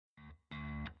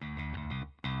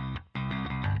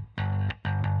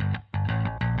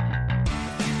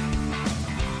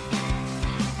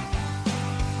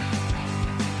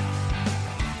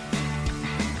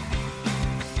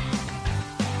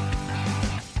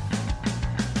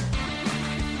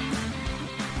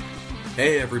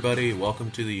Hey everybody,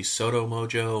 welcome to the Soto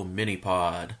Mojo mini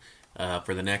pod.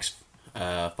 For the next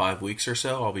 5 weeks or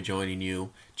so, I'll be joining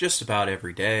you just about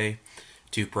every day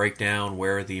to break down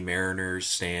where the Mariners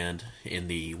stand in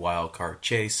the wild card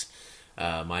chase.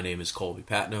 My name is Colby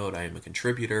Patnode. I am a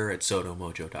contributor at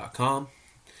SotoMojo.com.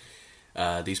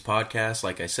 These podcasts,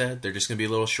 like I said, they're just going to be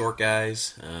little short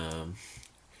guys.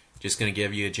 Just going to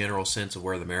give you a general sense of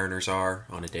where the Mariners are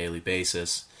on a daily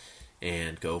basis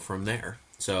and go from there.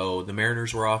 So the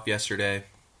Mariners were off yesterday.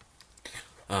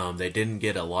 They didn't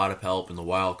get a lot of help in the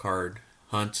wild card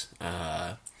hunt.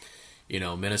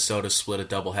 Minnesota split a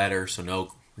doubleheader,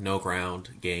 so no ground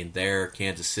gained there.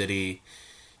 Kansas City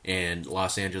and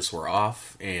Los Angeles were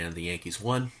off, and the Yankees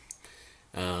won.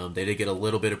 They did get a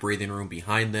little bit of breathing room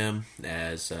behind them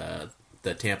as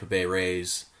the Tampa Bay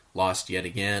Rays lost yet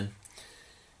again,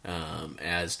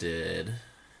 as did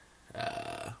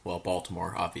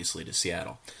Baltimore, obviously, to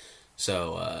Seattle.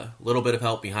 So a little bit of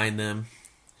help behind them,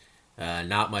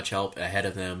 not much help ahead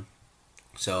of them.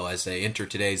 So as they enter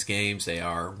today's games, they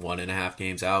are 1.5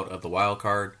 games out of the wild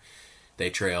card.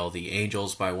 They trail the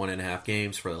Angels by 1.5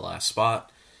 games for the last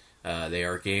spot. They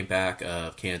are a game back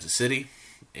of Kansas City,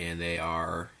 and they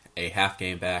are a half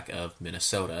game back of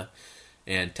Minnesota.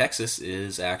 And Texas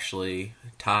is actually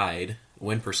tied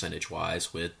win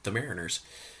percentage-wise with the Mariners.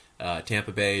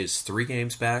 Tampa Bay is 3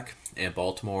 games back, and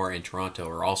Baltimore and Toronto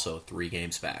are also 3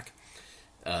 games back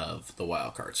of the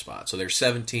wild card spot. So there's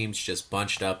 7 teams just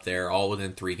bunched up there, all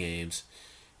within 3 games,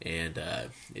 and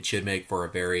it should make for a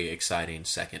very exciting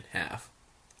second half.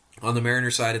 On the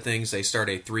Mariners side of things, they start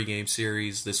a 3-game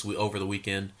series over the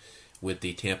weekend with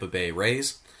the Tampa Bay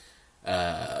Rays.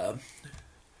 As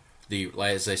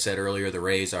I said earlier, the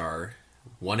Rays are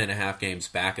 1.5 games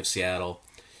back of Seattle.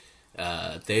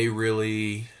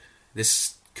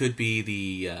 This could be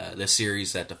the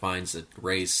series that defines the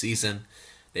Rays' season.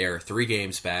 They are 3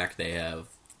 games back. They have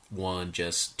won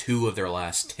just 2 of their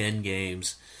last 10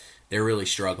 games. They're really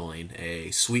struggling.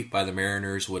 A sweep by the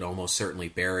Mariners would almost certainly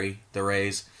bury the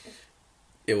Rays.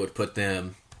 It would put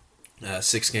them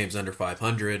 6 games under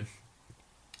 500.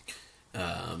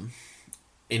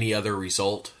 Any other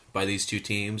result by these 2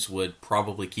 teams would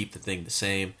probably keep the thing the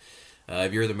same.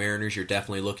 If you're the Mariners, you're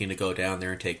definitely looking to go down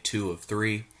there and take 2 of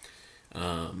 3.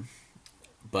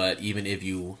 But even if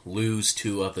you lose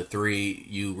 2 of the 3,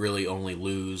 you really only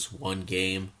lose 1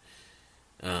 game.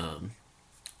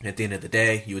 At the end of the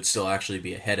day, you would still actually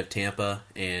be ahead of Tampa,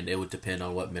 and it would depend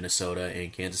on what Minnesota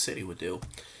and Kansas City would do.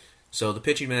 So the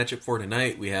pitching matchup for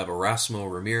tonight, we have Erasmo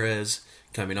Ramirez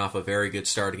coming off a very good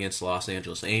start against the Los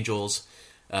Angeles Angels,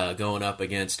 going up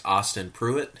against Austin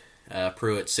Pruitt.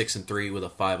 Pruitt 6-3 with a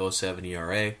 5.07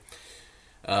 ERA.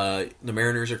 The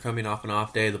Mariners are coming off an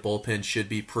off day. The bullpen should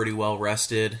be pretty well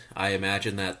rested. I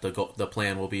imagine that the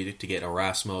plan will be to get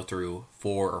Erasmo through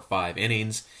 4 or 5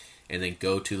 innings and then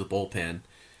go to the bullpen,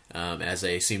 as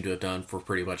they seem to have done for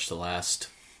pretty much the last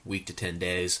week to 10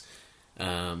 days.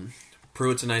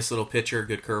 Pruitt's a nice little pitcher,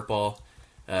 good curveball.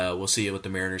 We'll see what the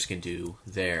Mariners can do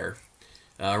there.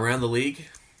 Around the league,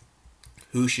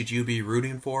 who should you be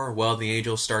rooting for? Well, the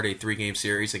Angels start a 3-game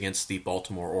series against the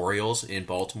Baltimore Orioles in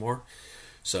Baltimore.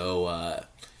 So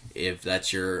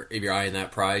if you're eyeing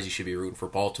that prize, you should be rooting for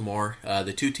Baltimore.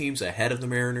 The 2 teams ahead of the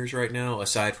Mariners right now,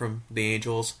 aside from the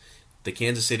Angels, the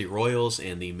Kansas City Royals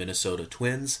and the Minnesota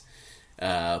Twins,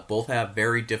 both have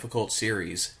very difficult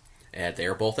series.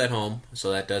 They're both at home,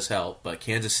 so that does help. But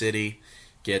Kansas City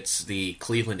gets the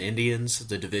Cleveland Indians,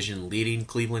 the division-leading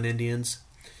Cleveland Indians,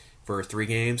 for 3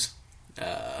 games.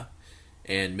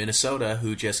 And Minnesota,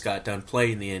 who just got done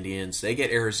playing the Indians, they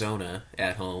get Arizona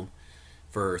at home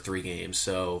for 3 games.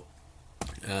 So,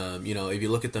 if you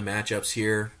look at the matchups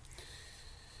here,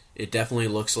 it definitely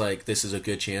looks like this is a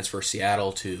good chance for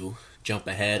Seattle to jump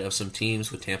ahead of some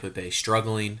teams, with Tampa Bay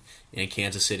struggling and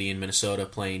Kansas City and Minnesota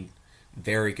playing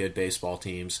very good baseball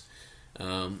teams.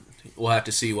 We'll have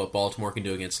to see what Baltimore can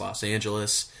do against Los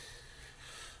Angeles.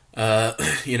 And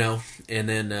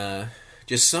then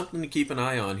just something to keep an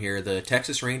eye on here. The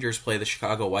Texas Rangers play the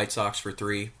Chicago White Sox for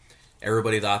 3.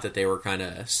 Everybody thought that they were kind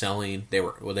of selling.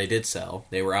 They did sell.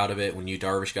 They were out of it when Yu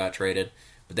Darvish got traded.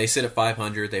 But they sit at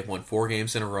 500. They've won 4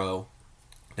 games in a row.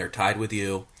 They're tied with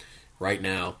you right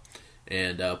now.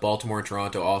 And Baltimore and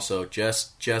Toronto also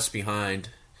just behind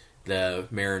the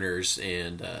Mariners.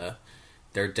 And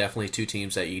they're definitely 2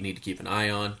 teams that you need to keep an eye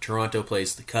on. Toronto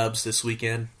plays the Cubs this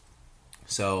weekend.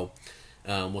 So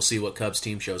we'll see what Cubs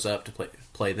team shows up to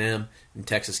play them. And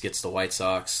Texas gets the White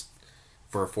Sox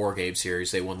for a 4-game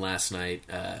series. They won last night.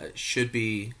 Should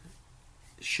be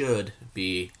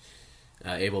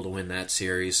able to win that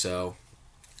series. So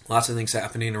lots of things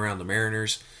happening around the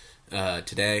Mariners.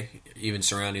 today, even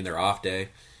surrounding their off day.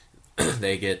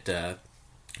 They get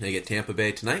Tampa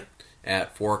Bay tonight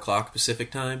at 4 o'clock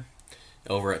Pacific time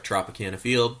over at Tropicana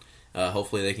Field.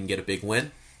 Hopefully they can get a big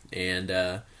win, and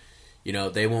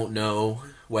they won't know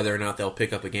whether or not they'll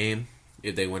pick up a game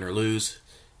if they win or lose.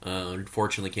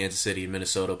 Unfortunately, Kansas City and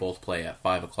Minnesota both play at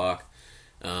 5 o'clock.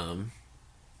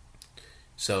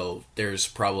 So there's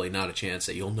probably not a chance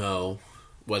that you'll know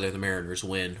whether the Mariners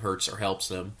win, hurts or helps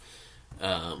them.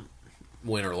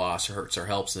 Win or loss or hurts or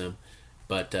helps them.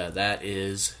 But that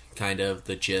is kind of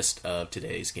the gist of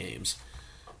today's games.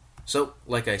 So,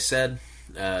 like I said,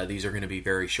 these are going to be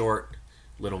very short,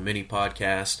 little mini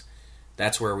podcast.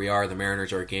 That's where we are. The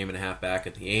Mariners are a game and a half back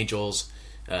at the Angels,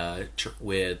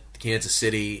 with Kansas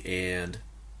City and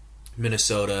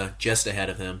Minnesota just ahead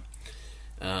of them,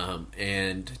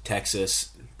 and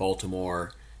Texas,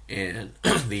 Baltimore, and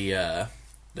the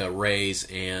Rays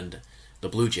and the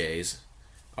Blue Jays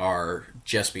are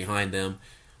just behind them.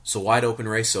 So wide open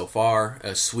race so far.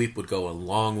 A sweep would go a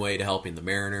long way to helping the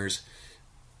Mariners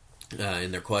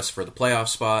in their quest for the playoff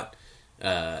spot.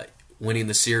 Winning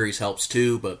the series helps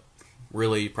too, but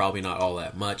really probably not all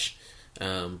that much.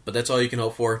 But that's all you can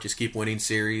hope for. Just keep winning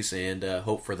series and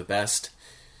hope for the best.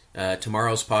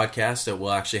 Tomorrow's podcast,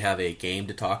 we'll actually have a game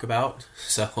to talk about,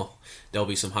 so there'll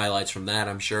be some highlights from that,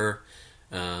 I'm sure.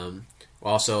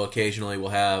 Also, occasionally we'll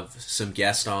have some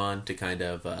guests on to kind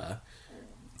of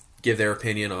give their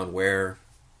opinion on where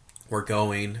we're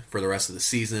going for the rest of the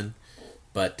season.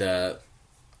 But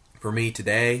for me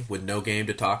today, with no game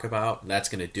to talk about, that's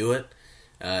going to do it.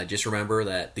 Just remember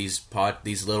that these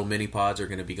little mini pods are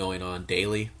going to be going on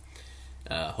daily,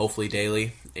 hopefully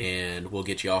daily, and we'll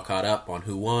get you all caught up on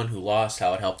who won, who lost,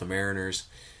 how it helped the Mariners,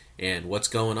 and what's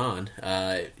going on.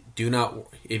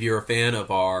 If you're a fan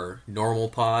of our normal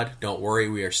pod, don't worry,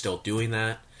 we are still doing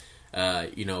that.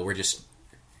 We're just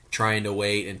trying to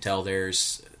wait until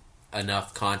there's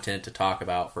enough content to talk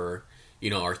about for,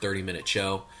 our 30-minute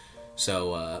show.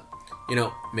 So,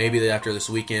 maybe after this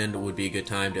weekend would be a good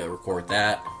time to record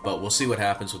that, but we'll see what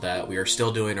happens with that. We are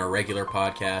still doing our regular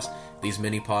podcast. These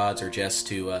mini pods are just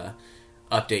to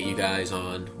update you guys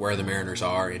on where the Mariners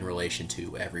are in relation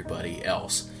to everybody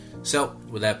else. So,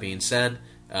 with that being said,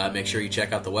 make sure you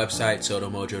check out the website,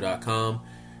 sotomojo.com.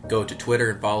 Go to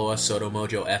Twitter and follow us,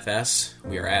 SotoMojoFS.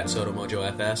 We are at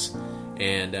SotoMojoFS.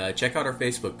 And check out our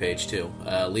Facebook page, too.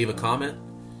 Leave a comment.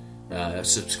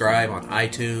 Subscribe on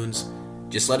iTunes.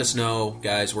 Just let us know,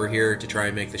 guys. We're here to try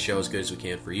and make the show as good as we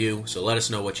can for you. So let us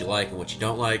know what you like and what you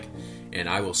don't like. And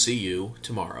I will see you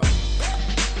tomorrow.